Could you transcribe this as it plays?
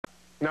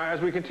Now,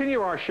 as we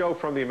continue our show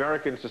from the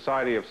American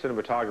Society of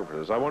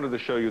Cinematographers, I wanted to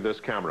show you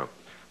this camera.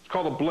 It's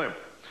called a blimp.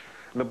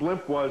 And the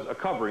blimp was a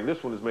covering.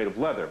 This one is made of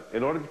leather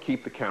in order to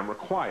keep the camera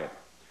quiet.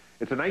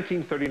 It's a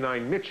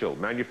 1939 Mitchell,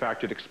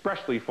 manufactured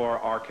expressly for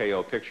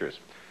RKO Pictures.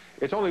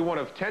 It's only one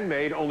of 10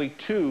 made, only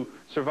 2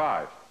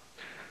 survive.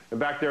 And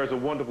back there is a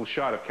wonderful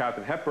shot of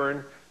Katharine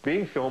Hepburn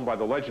being filmed by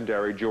the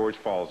legendary George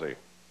Falsey.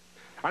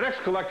 Our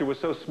next collector was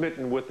so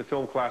smitten with the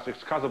film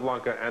classics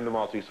Casablanca and the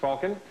Maltese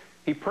Falcon,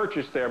 he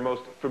purchased their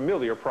most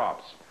familiar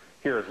props.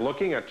 Here is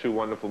looking at 2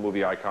 wonderful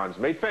movie icons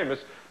made famous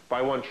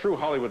by one true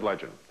Hollywood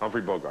legend,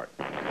 Humphrey Bogart.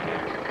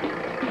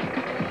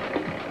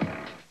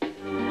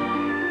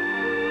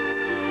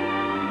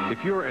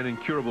 If you're an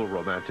incurable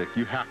romantic,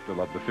 you have to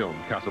love the film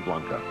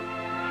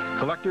Casablanca.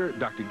 Collector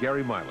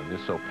Dr.Gary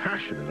is so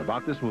passionate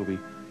about this movie,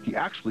 he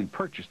actually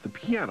purchased the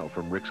piano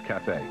from Rick's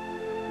Cafe.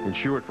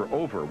 Insured for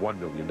over $1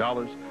 million,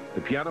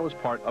 the piano is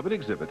part of an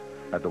exhibit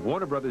at the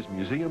Warner Brothers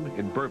Museum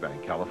in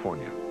Burbank,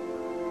 California.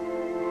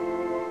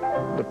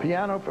 The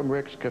piano from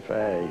Rick's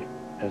Cafe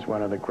is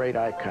one of the great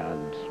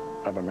icons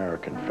of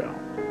American film.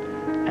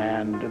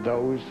 And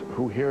those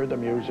who hear the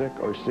music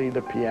or see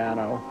the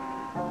piano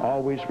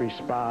always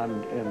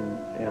respond in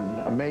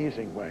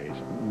amazing ways.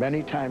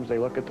 Many times they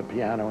look at the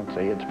piano and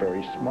say it's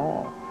very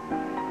small.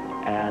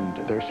 And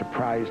they're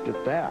surprised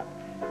at that.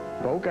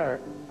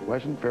 Bogart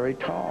wasn't very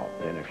tall,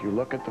 and if you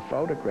look at the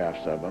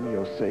photographs of him,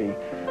 you'll see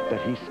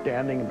that he's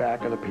standing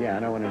back of the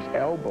piano and his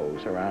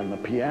elbows are on the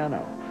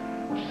piano.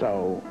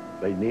 So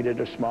they needed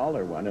a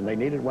smaller one, and they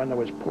needed one that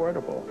was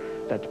portable,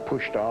 that's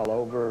pushed all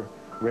over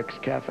Rick's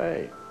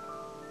Cafe.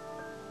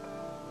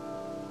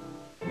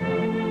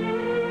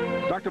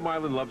 Dr.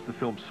 Milan loves the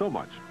film so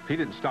much, he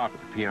didn't stop at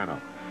the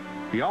piano.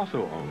 He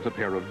also owns a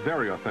pair of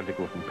very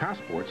authentic-looking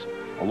passports,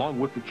 along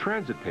with the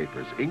transit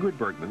papers Ingrid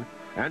Bergman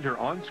and her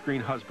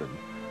on-screen husband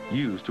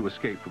used to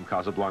escape from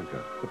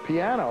Casablanca. The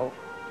piano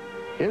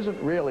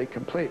isn't really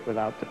complete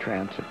without the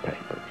transit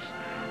papers,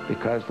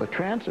 because the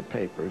transit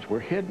papers were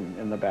hidden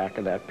in the back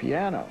of that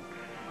piano.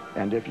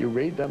 And if you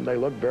read them, they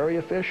look very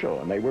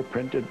official, and they were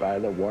printed by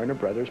the Warner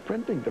Brothers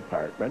printing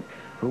department,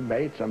 who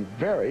made some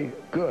very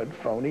good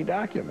phony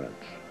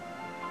documents.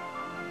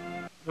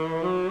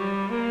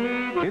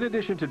 In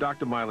addition to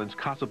Dr. Milan's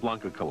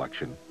Casablanca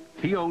collection,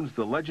 he owns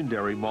the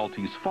legendary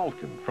Maltese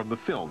Falcon from the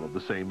film of the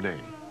same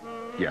name.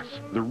 Yes,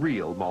 the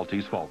real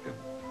Maltese Falcon.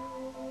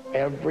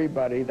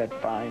 Everybody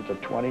that finds a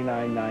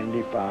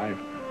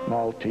 $29.95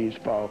 Maltese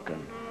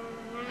Falcon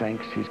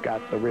thinks he's got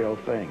the real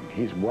thing.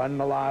 He's won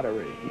the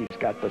lottery. He's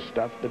got the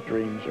stuff that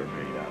dreams are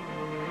made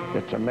of.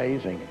 It's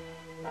amazing.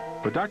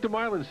 But Dr.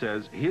 Milan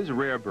says his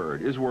rare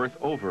bird is worth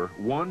over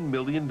 $1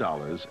 million,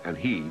 and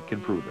he can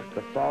prove it.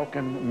 The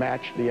Falcon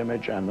matched the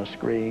image on the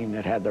screen.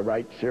 It had the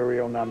right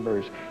serial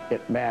numbers.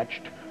 It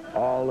matched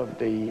all of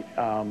the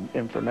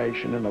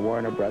information in the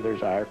Warner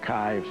Brothers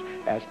archives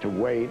as to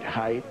weight,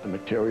 height, the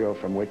material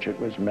from which it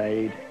was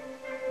made.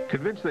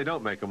 Convinced they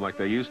don't make them like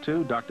they used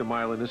to, Dr.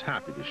 Milan is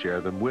happy to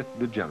share them with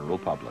the general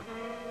public.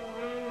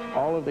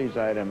 All of these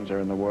items are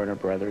in the Warner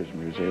Brothers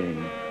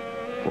Museum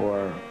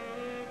for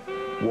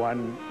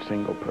one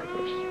single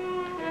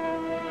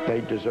purpose.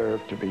 They deserve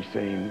to be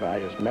seen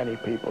by as many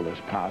people as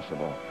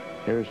possible.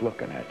 Here's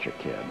looking at you,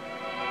 kid.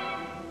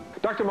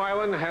 Dr.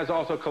 Milan has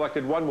also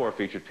collected one more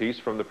featured piece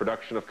from the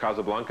production of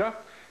Casablanca.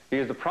 He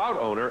is the proud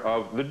owner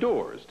of the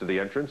doors to the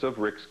entrance of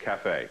Rick's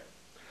Cafe.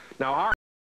 Now, our